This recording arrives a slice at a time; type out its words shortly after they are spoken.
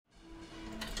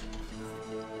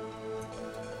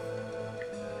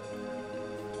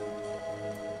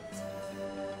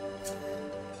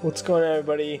What's going on,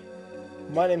 everybody?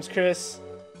 My name's Chris,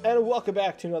 and welcome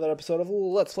back to another episode of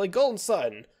Let's Play Golden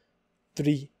Sun.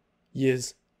 3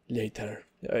 years later.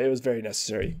 It was very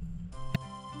necessary.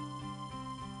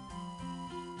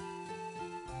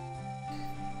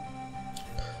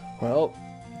 Well,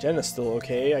 Jenna's still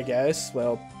okay, I guess.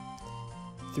 Well,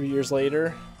 3 years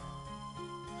later.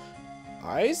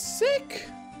 Isaac?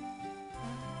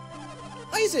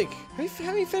 Isaac!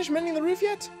 Have you finished mending the roof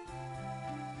yet?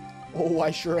 Oh,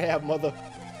 I sure have, mother.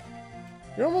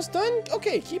 You're almost done?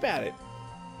 Okay, keep at it.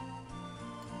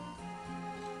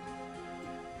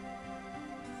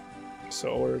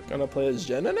 So we're gonna play as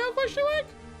Jenna now, question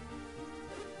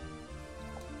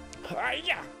mark?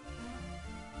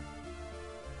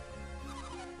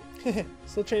 Hiya!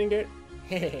 Still training, Garrett?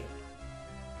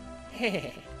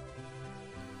 Hiya!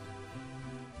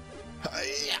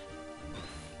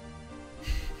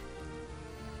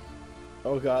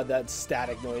 Oh god, that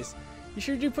static noise. You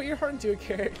sure do put your heart into it,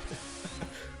 Garrett.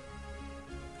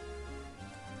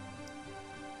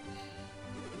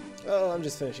 Oh, I'm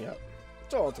just finishing up.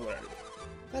 It's all to learn.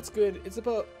 That's good.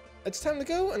 It's time to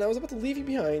go, and I was about to leave you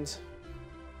behind.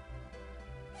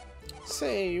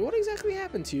 Say, what exactly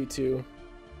happened to you two?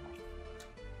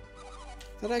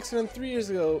 That accident 3 years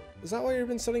ago, is that why you've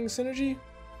been studying synergy?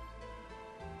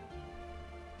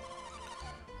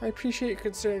 I appreciate your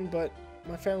concern, but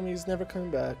my family is never coming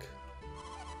back.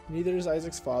 Neither is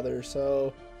Isaac's father,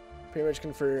 so pretty much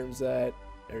confirms that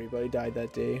everybody died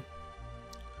that day.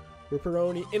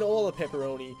 Ripperoni and all the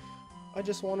pepperoni. I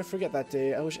just want to forget that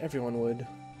day. I wish everyone would.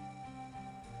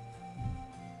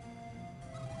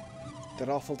 That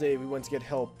awful day we went to get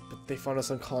help, but they found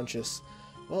us unconscious.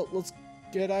 Well, let's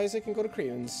get Isaac and go to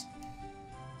Craven's.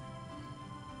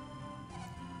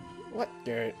 What,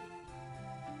 Garrett?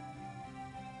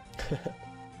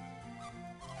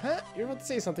 Huh? You were about to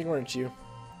say something, weren't you?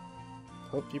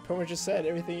 Well, you pretty much just said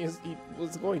everything he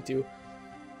was going to.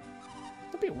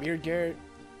 Don't be weird, Garrett.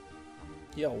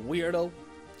 You weirdo.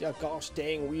 You gosh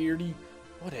dang weirdy.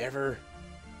 Whatever.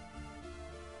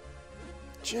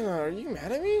 Jenna, are you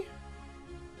mad at me?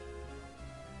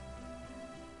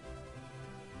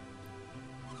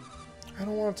 I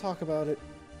don't want to talk about it.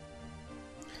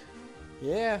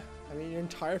 Yeah, I mean, your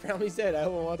entire family's dead. I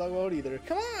don't want to talk about it either.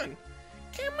 Come on!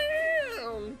 Come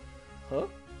on! Huh?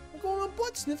 We're going on a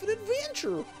butt-sniffing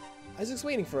adventure! Isaac's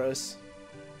waiting for us.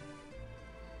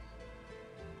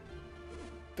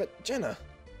 But, Jenna.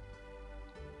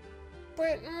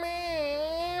 But,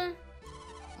 man!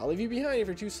 I'll leave you behind if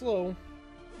you're too slow.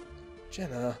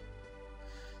 Jenna.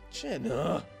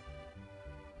 Jenna.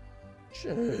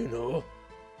 Jenna.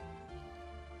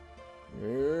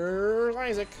 Here's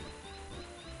Isaac.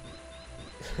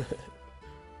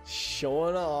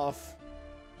 Showing off.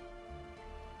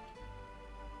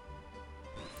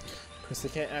 Because they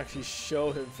can't actually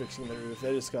show him fixing the roof.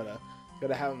 They just gotta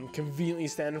have him conveniently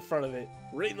stand in front of it,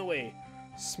 right in the way.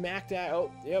 Smack that.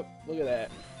 Oh, yep. Look at that.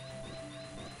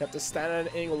 You have to stand at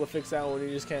an angle to fix that one. You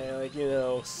just can't, like, you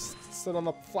know, sit on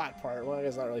the flat part. Well, I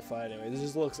guess it's not really flat anyway.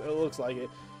 It looks like it.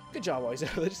 Good job, Isaac.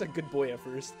 They're just a good boy at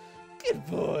first. Good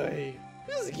boy.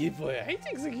 This is a good boy. I think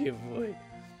it's a good boy.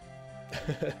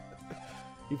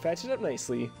 You patched it up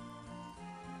nicely.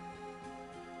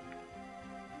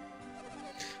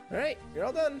 Alright, you're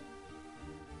all done.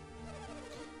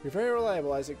 You're very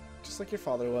reliable, Isaac, just like your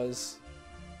father was.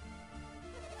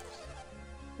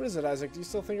 What is it, Isaac? Do you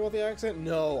still think about the accident?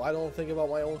 No, I don't think about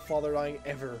my own father dying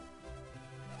ever.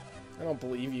 I don't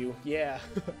believe you. Yeah.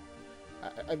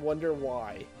 I wonder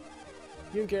why.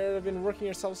 You and Garrett have been working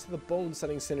yourselves to the bone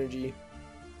studying synergy.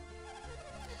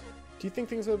 Do you think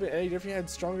things would have been any different if you had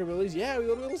stronger abilities? Yeah, we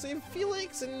would have been able to save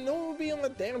Felix and no one would be on the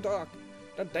damn dock.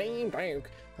 The damn dock.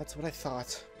 That's what I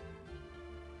thought.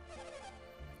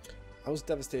 I was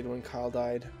devastated when Kyle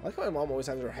died. I like how my mom always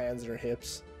has her hands in her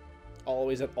hips.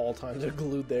 Always at all times. They're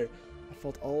glued there. I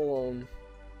felt all alone.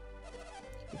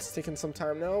 It's taken some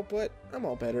time now, but I'm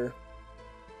all better.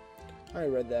 I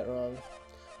read that wrong.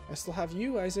 I still have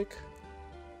you, Isaac.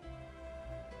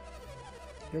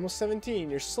 You're almost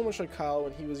 17. You're so much like Kyle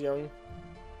when he was young.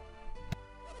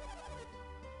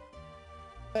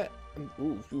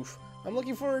 Oof. I'm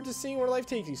looking forward to seeing where life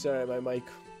takes you. Sorry, my mic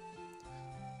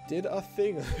did a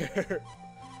thing there.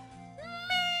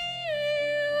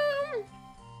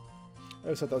 I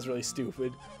always thought that was really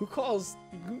stupid. Who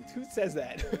says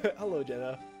that? Hello,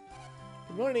 Jenna.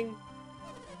 Good morning.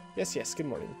 Yes, good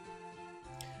morning.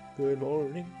 Good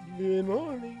morning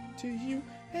to you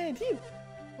and you.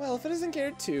 Well, if it isn't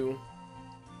Garrett too.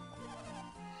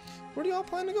 Where do you all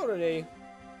plan to go today?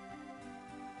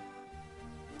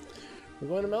 We're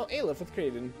going to Mount Aleph with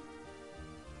Craven.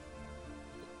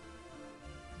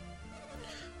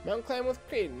 Mountain climb with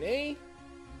Creighton, eh?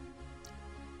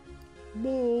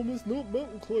 Mom, it's not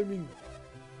mountain climbing.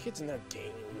 Kids and their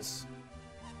games.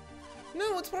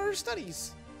 No, it's part of our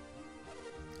studies.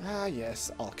 Ah,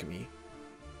 yes, alchemy.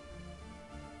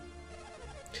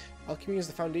 Alchemy is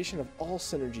the foundation of all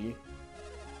synergy.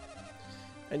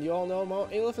 And you all know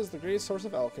Mount Aleph is the greatest source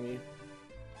of alchemy.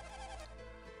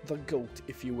 The GOAT,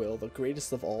 if you will, the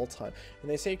greatest of all time. And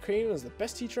they say Creighton is the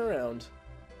best teacher around.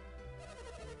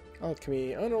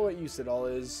 Alchemy, I don't know what use it all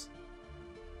is.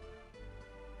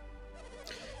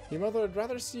 Your mother would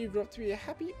rather see you grow up to be a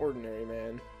happy, ordinary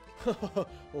man.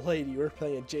 Lady, we're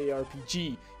playing a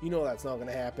JRPG. You know that's not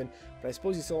gonna happen. But I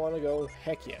suppose you still want to go?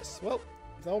 Heck yes. Well,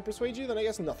 if that won't persuade you, then I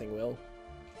guess nothing will.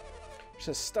 Just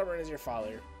as stubborn as your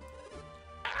father.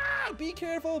 Ah! Be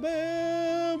careful,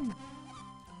 ma'am!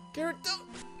 Garrett, don't!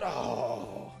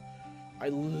 Oh! I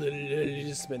literally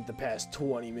just spent the past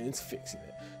 20 minutes fixing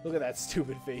it. Look at that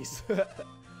stupid face.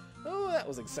 Oh, that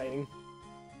was exciting.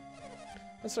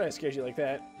 I'm sorry I scared you like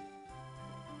that.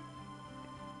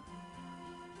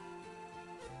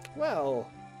 Well.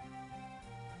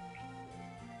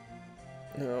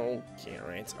 Oh,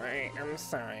 Garrett. I'm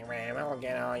sorry, ma'am. I'll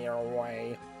get out of your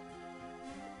way.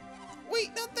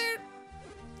 Wait, not there!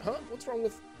 Huh? What's wrong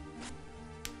with...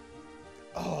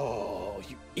 Oh,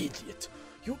 you idiot.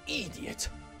 You idiot.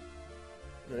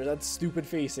 There's that stupid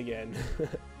face again.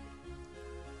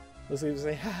 Looks like he was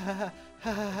saying, ha ha ha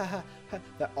ha ha ha ha.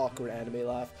 That awkward anime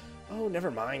laugh. Oh,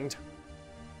 never mind.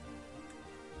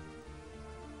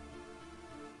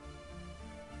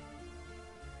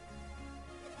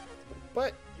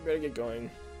 But you better get going.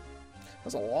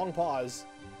 That's a long pause.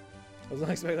 I was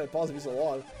not expecting that pause to be so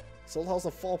long. Soul House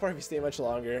will fall apart if you stay much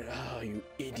longer. Oh, you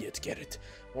idiot, get it.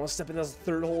 Want to step in this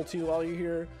third hole too while you're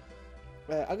here?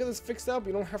 I'll get this fixed up.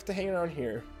 You don't have to hang around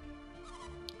here.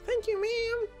 Thank you,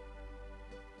 ma'am.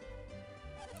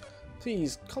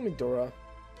 Please, call me Dora.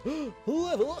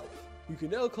 Level up! You can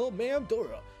now call Ma'am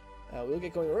Dora. We'll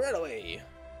get going right away.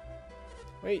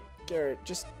 Wait, Garrett,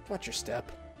 just watch your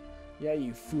step. Yeah,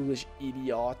 you foolish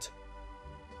idiot.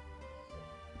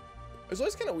 It's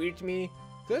always kind of weird to me.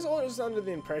 Because I was always under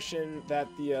the impression that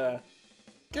the,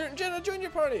 Garrett and Jenna joined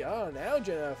your party! Oh, now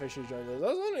Jenna officially joined us. I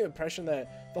was under the impression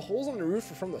that the holes on the roof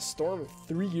were from the storm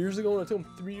 3 years ago, and it took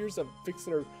them 3 years to fix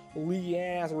their leaky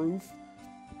ass roof.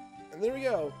 And there we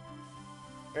go.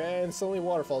 And suddenly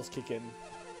waterfalls kick in.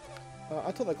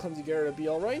 I told that clumsy Garrett to be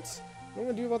alright. What am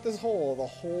I gonna do about this hole? The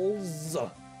holes.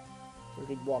 We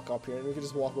could walk up here, and we could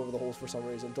just walk over the holes for some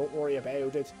reason. Don't worry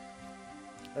about it.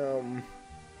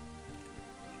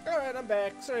 Alright, I'm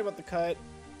back. Sorry about the cut.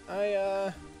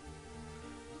 I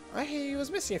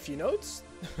was missing a few notes.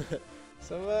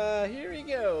 So, here we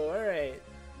go. Alright.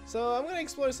 So, I'm gonna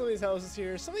explore some of these houses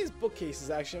here. Some of these bookcases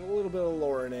actually have a little bit of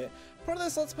lore in it. Part of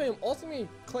this Let's Play, I'm ultimately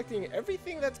collecting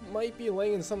everything that might be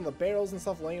laying in some of the barrels and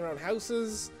stuff laying around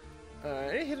houses.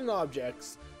 Any hidden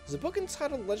objects. There's a book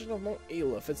entitled Legend of Mount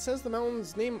Aleph. It says the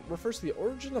mountain's name refers to the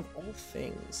origin of all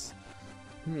things.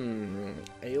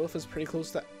 Aleph is pretty close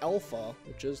to Alpha,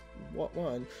 which is what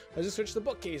one? I just switched the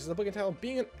bookcase. The book entitled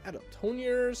Being an Adept. Hone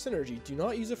your synergy. Do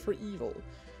not use it for evil.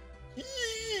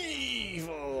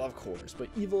 Evil, of course, but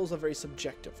evil is a very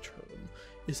subjective term,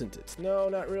 isn't it? No,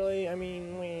 not really. I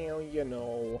mean, well, you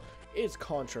know, it's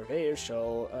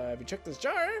controversial. Have you checked this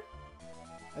jar?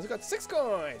 It's got 6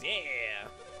 coins. Yeah.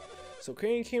 So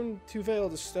Cunning came to Vale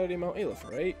to study Mount Aleph,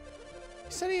 right?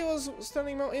 He said he was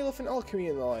studying Mount Aleph and alchemy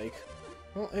and the like.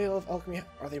 Mount Aleph, alchemy,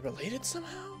 are they related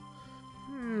somehow?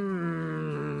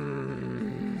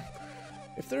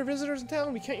 If there are visitors in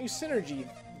town, we can't use synergy.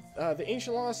 The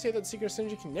ancient laws say that secret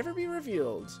synergy can never be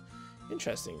revealed.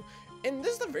 Interesting. And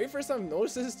this is the very first time I've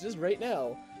noticed this just right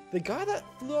now. The guy that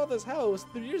flew out of this house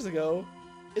 3 years ago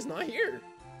is not here.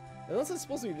 Unless it's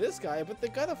supposed to be this guy, but the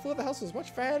guy that flew out of the house was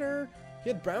much fatter. He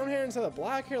had brown hair instead of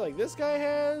black hair like this guy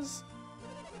has.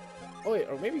 Oh wait,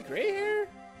 or maybe gray hair?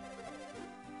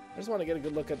 I just want to get a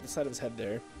good look at the side of his head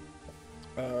there.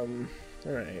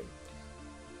 Alright.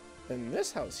 And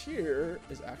this house here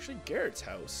is actually Garrett's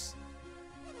house.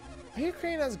 I hear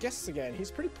Crane has guests again.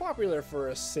 He's pretty popular for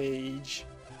a sage.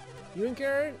 You and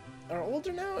Garrett are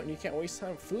older now, and you can't waste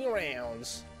time fooling around.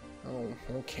 Oh,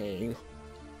 okay.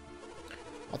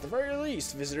 At the very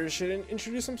least, visitors should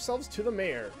introduce themselves to the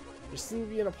mayor. There seems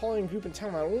to be an appalling group in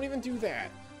town that won't even do that.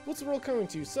 What's the world coming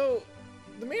to? So,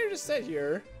 the mayor just said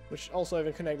here, which also I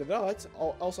haven't connected dots,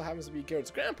 also happens to be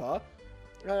Garrett's grandpa.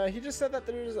 He just said that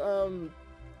there's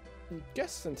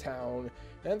guests in town,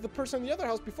 and the person in the other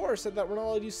house before said that we're not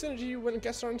allowed to use synergy when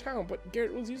guests are in town, but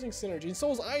Garrett was using synergy, and so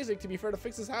was Isaac, to be fair, to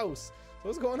fix his house. So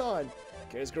what's going on?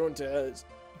 Garrett's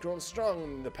grown strong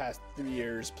in the past 3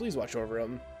 years. Please watch over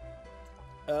him.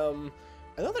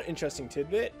 Another interesting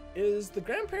tidbit is the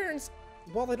grandparents,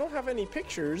 while they don't have any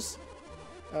pictures,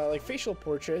 like facial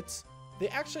portraits, they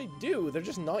actually do. They're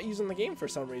just not using the game for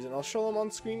some reason. I'll show them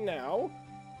on screen now.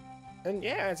 And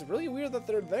yeah, it's really weird that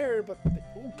they're there, but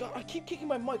oh god, I keep kicking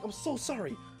my mic. I'm so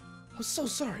sorry. I'm so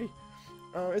sorry.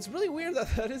 It's really weird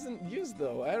that that isn't used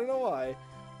though. I don't know why.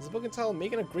 There's a book entitled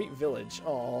Making a Great Village.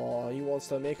 Aw, he wants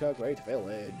to make a great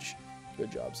village.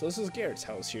 Good job. So this is Garrett's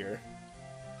house here.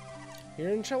 You're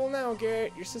in trouble now,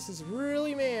 Garrett. Your sister's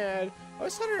really mad. I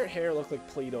always thought her hair looked like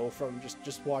Play-Doh from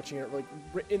just watching her, like,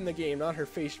 in the game. Not her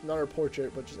face, not her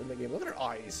portrait, but just in the game. Look at her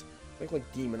eyes. They look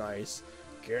like demon eyes.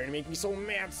 Garrett, you make me so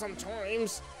mad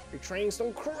sometimes. Your trains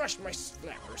don't crush my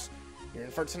flowers. You're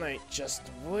in for tonight.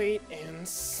 Just wait and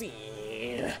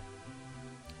see.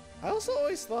 I also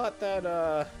always thought that,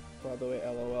 by the way,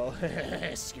 LOL.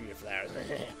 Screw your flowers.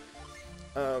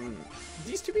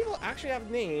 These two people actually have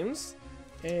names.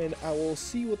 And I will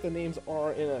see what the names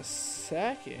are in a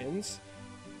second.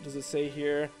 Does it say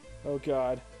here? Oh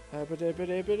god.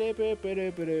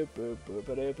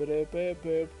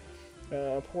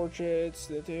 Portraits.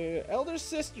 The elder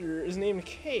sister is named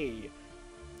Kay.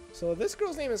 So this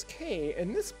girl's name is Kay,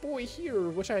 and this boy here,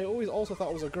 which I always also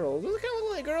thought was a girl. Does it kind of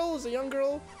look like a girl? Is a young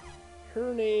girl?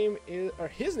 Her name is, or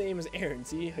his name is Aaron.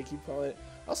 See, I keep calling it.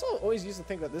 I also always used to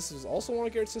think that this was also one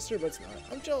of Garrett's sister, but it's not.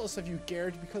 I'm jealous of you,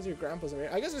 Garrett, because your grandpa's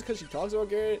married. I guess it's because she talks about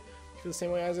Garrett. You feel the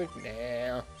same way, Isaac?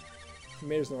 Nah.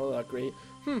 Maybe not all that great.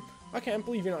 I can't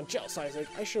believe you're not jealous, Isaac.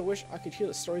 I sure wish I could hear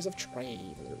the stories of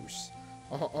travelers.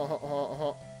 I have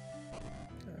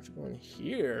to go in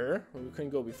here, where we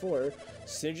couldn't go before.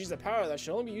 Synergy is a power that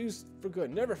should only be used for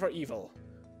good, never for evil.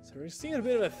 So we're seeing a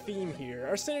bit of a theme here.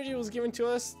 Our synergy was given to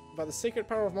us by the sacred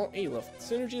power of Mount Aleph.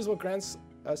 Synergy is what grants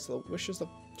us the wishes of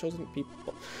chosen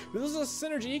people. Those of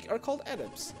synergy are called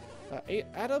adepts.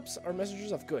 Adepts are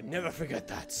messengers of good. Never forget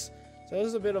that. So this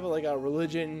is a bit of like a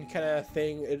religion kind of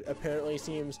thing. It apparently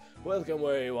seems. Welcome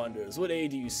where he wanders. What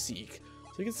aid do you seek?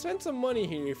 So you can spend some money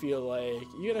here. You feel like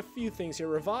you get a few things here.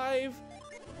 Revive.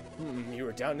 You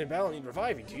were down in battle and need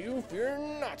reviving. Do you? Fear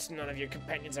not. None of your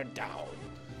companions are down.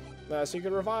 So you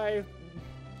can revive,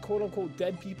 quote unquote,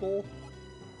 dead people.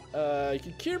 You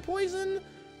can cure poison.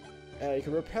 You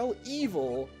can repel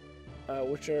evil,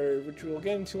 which we'll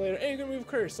get into later, and you can remove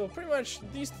curse. So pretty much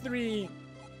these three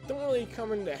don't really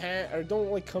come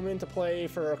into play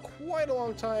for quite a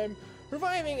long time.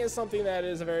 Reviving is something that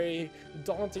is a very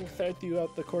daunting threat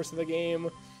throughout the course of the game.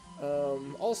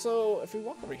 Also, if we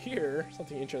walk over here,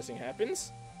 something interesting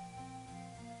happens.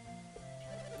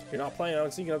 You're not planning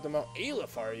on sneaking up to Mount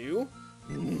Aleph, are you?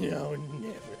 No,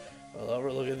 never. Well,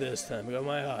 overlook it this time. I got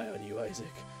my eye on you, Isaac.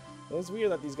 Well, it's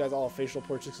weird that these guys all have facial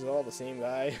portraits because they're all the same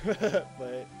guy.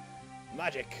 But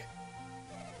magic.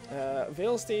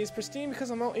 Veil stays pristine because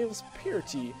of Mount Aleph's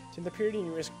purity. To the purity,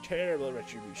 you risk terrible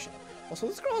retribution. Also,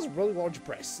 this girl has really large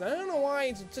breasts. I don't know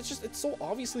why. It's so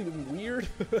obviously weird.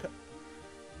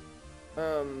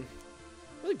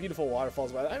 Really beautiful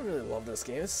waterfalls. By the way, I really love this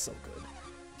game. It's so good.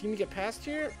 If you need to get past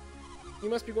here, you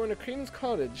must be going to Crane's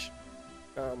cottage.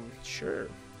 Sure.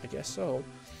 I guess so.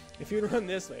 If you run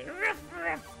this way.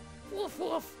 Woof,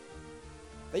 woof.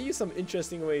 They use some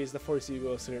interesting ways to force you to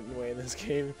go a certain way in this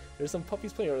game. There's some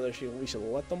puppies playing over there, we should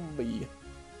let them be.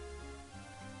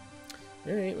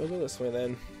 Alright, we'll go this way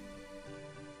then.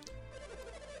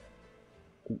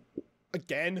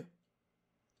 Again?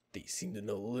 They seem to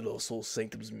know little Soul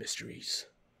Sanctum's mysteries.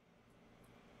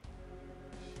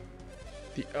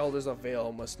 The Elders of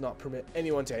Vale must not permit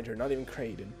anyone to enter, not even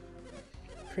Kraden.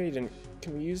 Kraden,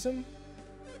 can we use him?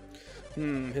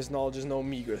 His knowledge is no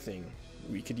meager thing.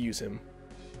 We could use him.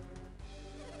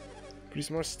 But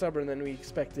he's more stubborn than we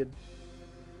expected.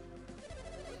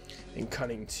 And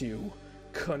cunning too.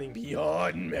 Cunning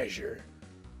beyond measure.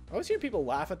 I always hear people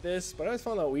laugh at this, but I always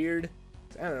found that weird.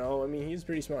 I don't know, I mean, he's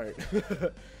pretty smart.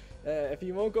 If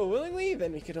he won't go willingly,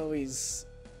 then we could always...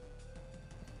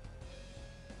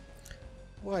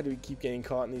 Why do we keep getting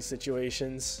caught in these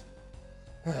situations?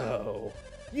 Oh,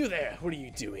 you there, what are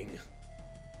you doing?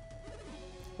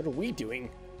 What are we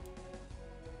doing?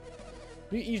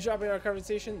 You eavesdropping our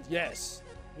conversation? Yes.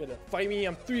 You gonna fight me?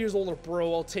 I'm 3 years older,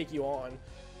 bro. I'll take you on.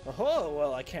 Oh,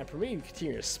 well, I can't permit you to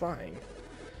continue spying.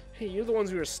 Hey, you're the ones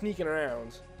who are sneaking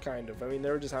around. Kind of. I mean, they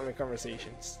were just having a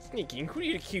conversation. Sneaking? Who do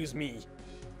you accuse me?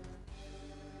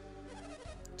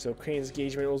 So Crane's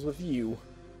engagement was with you.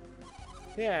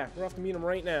 Yeah, we're off to meet him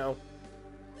right now.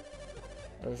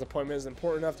 And this appointment is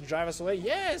important enough to drive us away?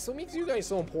 Yes! What makes you guys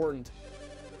so important?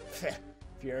 If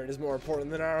your errand is more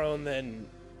important than our own, then...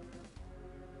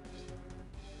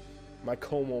 My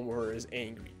comb over is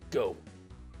angry. Go.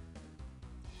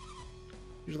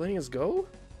 You're letting us go?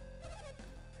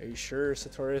 Are you sure,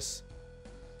 Satoris?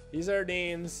 These are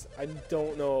names I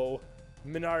don't know.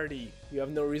 Minardi. You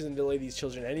have no reason to delay these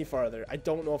children any farther. I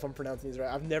don't know if I'm pronouncing these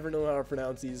right. I've never known how to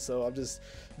pronounce these, so I'm just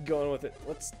going with it.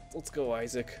 Let's go,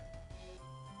 Isaac.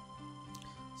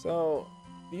 So,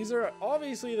 these are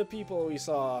obviously the people we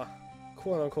saw,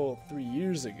 quote-unquote, 3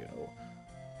 years ago.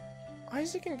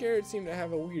 Isaac and Garrett seem to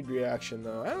have a weird reaction,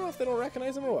 though. I don't know if they don't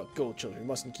recognize him or what. Go, children. We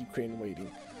mustn't keep Crane waiting.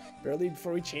 Barely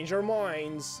before we change our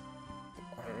minds.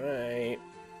 Alright.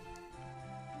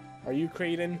 Are you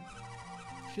Creighton?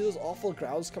 Hear those awful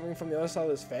growls coming from the other side of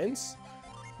this fence?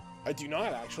 I do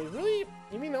not, actually. Really?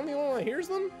 You mean I'm the only one that hears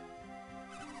them?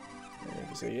 I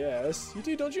can say yes. You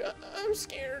do, don't you? I'm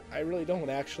scared. I really don't,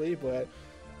 actually, but it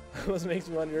almost makes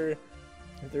me wonder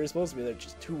if they're supposed to be there.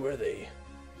 Just who were they?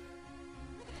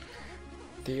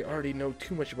 They already know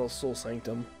too much about Soul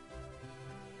Sanctum.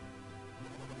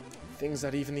 Things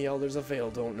that even the Elders of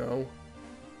Vale don't know.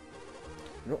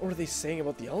 What were they saying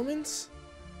about the elements?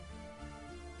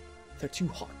 They're too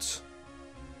hot.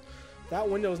 That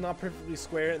window is not perfectly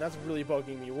square, and that's really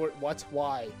bugging me. What?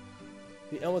 Why?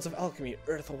 The elements of alchemy,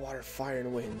 earth, water, fire,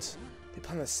 and wind. They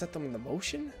plan to set them into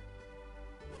motion?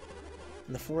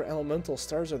 And the 4 elemental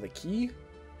stars are the key?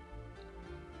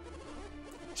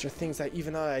 These are things that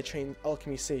even I, trained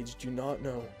alchemy sage, do not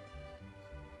know.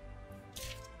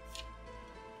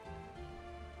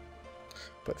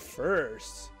 But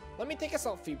first, let me take a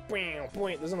selfie.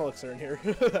 There's an elixir in here.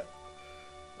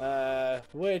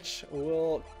 Which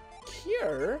will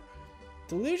cure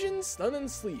delusion, stun, and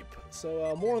sleep.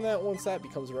 So more on that once that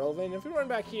becomes relevant. If we run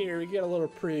back here, we get a little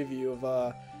preview of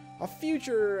a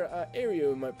future area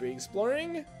we might be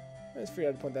exploring. I just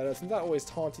figured I'd point that out. It's not always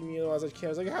taunting me as a kid. I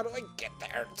was like, how do I get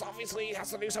there? It's obviously it has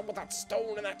to do something with that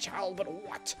stone and that child, but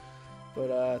what? But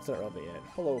it's not relevant yet.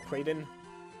 Hello, Creighton.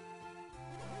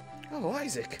 Oh,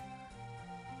 Isaac.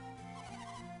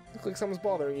 Looks like someone's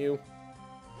bothering you.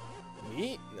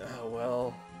 Me? Oh,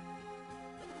 well.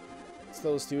 It's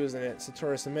those two, isn't it?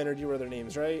 Satoris and Minardi were their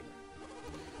names, right?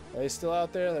 Are they still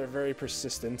out there? They're very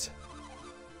persistent.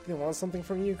 They want something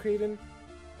from you, Creighton?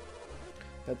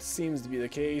 That seems to be the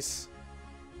case.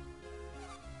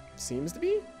 Seems to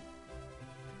be?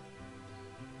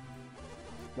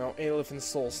 Now, Aleph and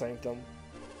Soul Sanctum.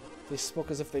 They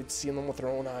spoke as if they'd seen them with their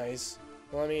own eyes.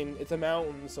 Well, I mean, it's a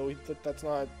mountain, so that's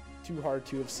not too hard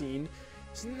to have seen.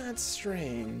 Isn't that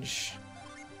strange?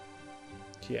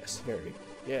 Yes, very.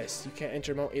 Yes, you can't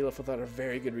enter Mount Aleph without a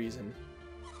very good reason.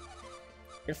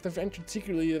 If they've entered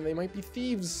secretly, then they might be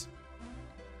thieves.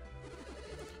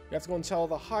 You have to go and tell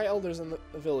the high elders and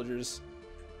the villagers.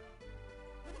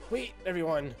 Wait,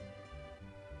 everyone!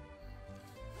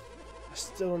 I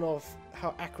still don't know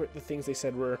how accurate the things they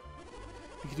said were.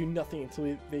 We could do nothing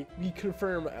until we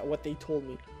confirm what they told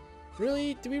me.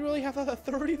 Really? Do we really have that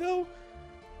authority, though?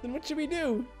 Then what should we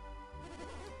do?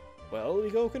 Well, we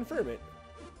go confirm it.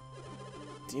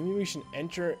 Do you mean we should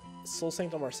enter Soul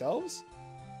Sanctum ourselves?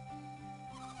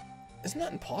 Isn't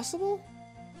that impossible?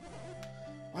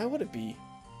 Why would it be?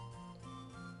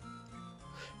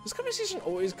 This conversation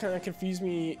always kind of confused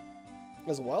me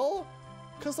as well.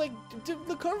 Because, like,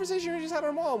 the conversation we just had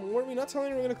our mom, weren't we not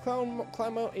telling her we're going to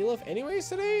climb Mount Aleph anyways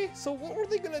today? So what were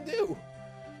they going to do?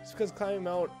 Just because climbing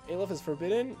Mount Aleph is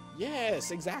forbidden?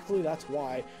 Yes, exactly, that's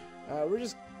why. We're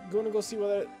just going to go see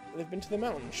whether they've been to the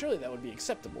mountain. Surely that would be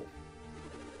acceptable.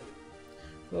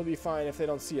 They'll be fine if they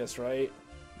don't see us, right?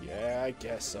 Yeah, I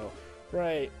guess so.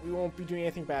 Right, we won't be doing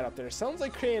anything bad up there. Sounds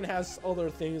like Crane has other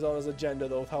things on his agenda,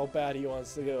 though, with how bad he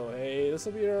wants to go. Hey, this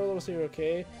will be our little secret,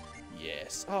 okay?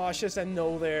 Yes. Oh, I should have said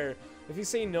no there. If you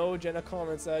say no, Jenna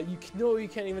comments, you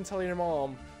can't even tell your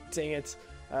mom. Dang it.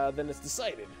 Then it's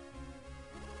decided.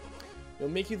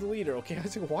 It'll make you the leader, okay? I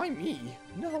was like, why me?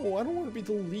 No, I don't want to be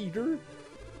the leader.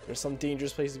 There's some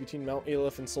dangerous places between Mount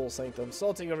Aleph and Soul Sanctum, so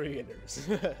I'll take over your nerves.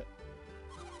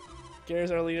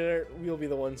 Garrett's our leader, we'll be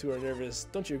the ones who are nervous.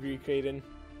 Don't you agree, Creighton?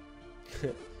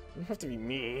 You don't have to be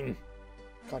mean.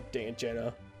 God dang it,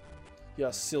 Jenna.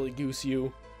 Yeah, silly goose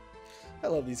you. I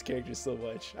love these characters so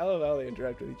much. I love how they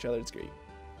interact with each other, it's great.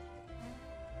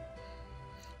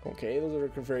 Okay, those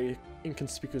are very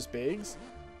inconspicuous bags.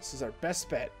 This is our best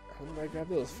bet. How did I grab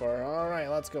those for? Alright,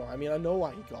 let's go. I mean, I know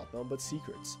why you got them, but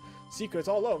secrets. Secrets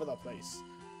all over the place.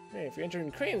 Hey, if you enter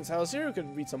in Crane's house here, we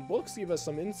could read some books, give us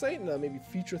some insight, and maybe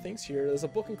future things here. There's a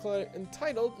book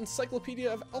entitled Encyclopedia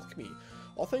of Alchemy.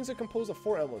 All things are composed of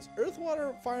 4 elements: earth,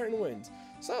 water, fire, and wind.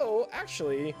 So,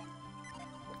 actually,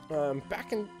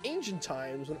 back in ancient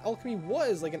times, when alchemy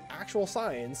was like an actual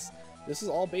science, this is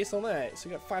all based on that. So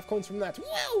you got 5 coins from that.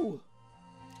 Whoa!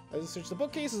 As I search the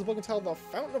bookcase, there's a book entitled The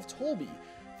Fountain of Tolby.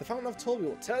 The Fountain of Tolby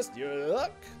will test your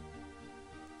luck.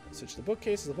 Search the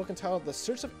bookcase. There's a book entitled The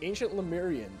Search of Ancient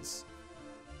Lemurians.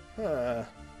 Huh.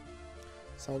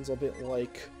 Sounds a bit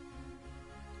like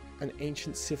an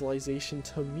ancient civilization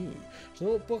to me. There's a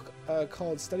little book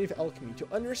called Study of Alchemy. To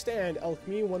understand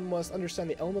alchemy, one must understand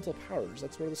the elemental powers.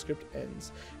 That's where the script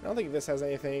ends. I don't think this has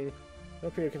anything. No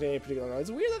period containing particular knowledge.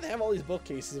 It's weird that they have all these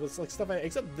bookcases with like stuff in it,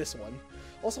 except this one.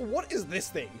 Also, what is this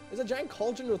thing? Is it a giant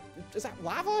cauldron with? Is that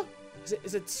lava?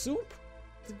 Is it soup?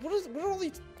 What are all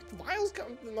these vials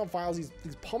coming? Not vials.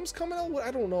 These pumps coming out.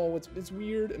 I don't know. It's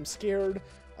weird. I'm scared.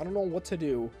 I don't know what to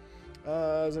do.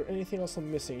 Is there anything else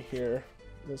I'm missing here?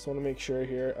 I just want to make sure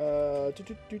here.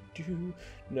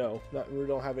 No, we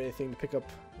don't have anything to pick up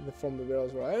in the form of the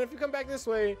barrels. And if you come back this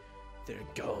way, they're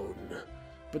gone.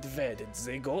 But where did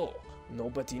they go?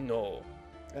 Nobody know.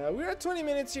 We're at 20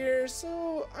 minutes here,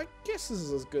 so I guess this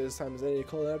is as good as time as any to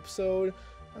call an episode.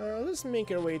 Let's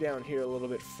make our way down here a little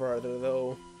bit further,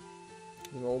 though.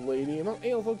 An old lady. Mount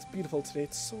Ale looks beautiful today.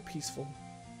 It's so peaceful.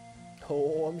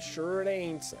 Oh, I'm sure it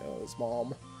ain't. Oh, it's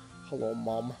Mom. Hello,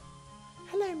 Mom.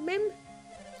 Hello, Mim.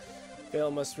 Veil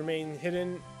must remain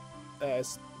hidden.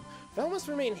 Veil must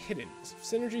remain hidden.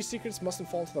 Synergy secrets mustn't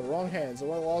fall into the wrong hands. The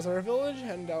laws of our village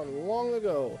handed down long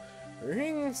ago.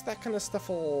 Rings, that kind of stuff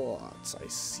a lot. I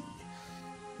see.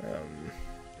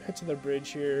 Head to the bridge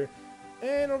here,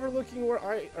 and overlooking where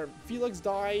Felix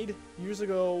died years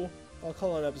ago. I'll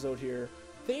call it an episode here.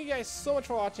 Thank you guys so much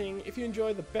for watching. If you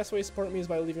enjoyed, the best way to support me is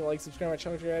by leaving a like, subscribe to my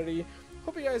channel if you're ready.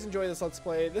 Hope you guys enjoy this Let's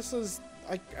Play. This is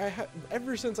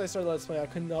ever since I started Let's Play, I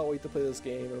could not wait to play this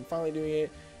game, and I'm finally doing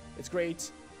it. It's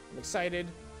great. I'm excited.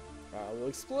 We'll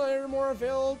explore more of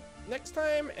Vale next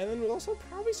time, and then we'll also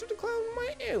probably start to climb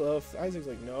my Ayla. If Isaac's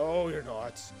like, no, you're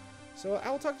not. So I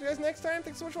will talk to you guys next time.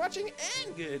 Thanks so much for watching,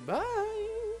 and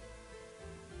goodbye.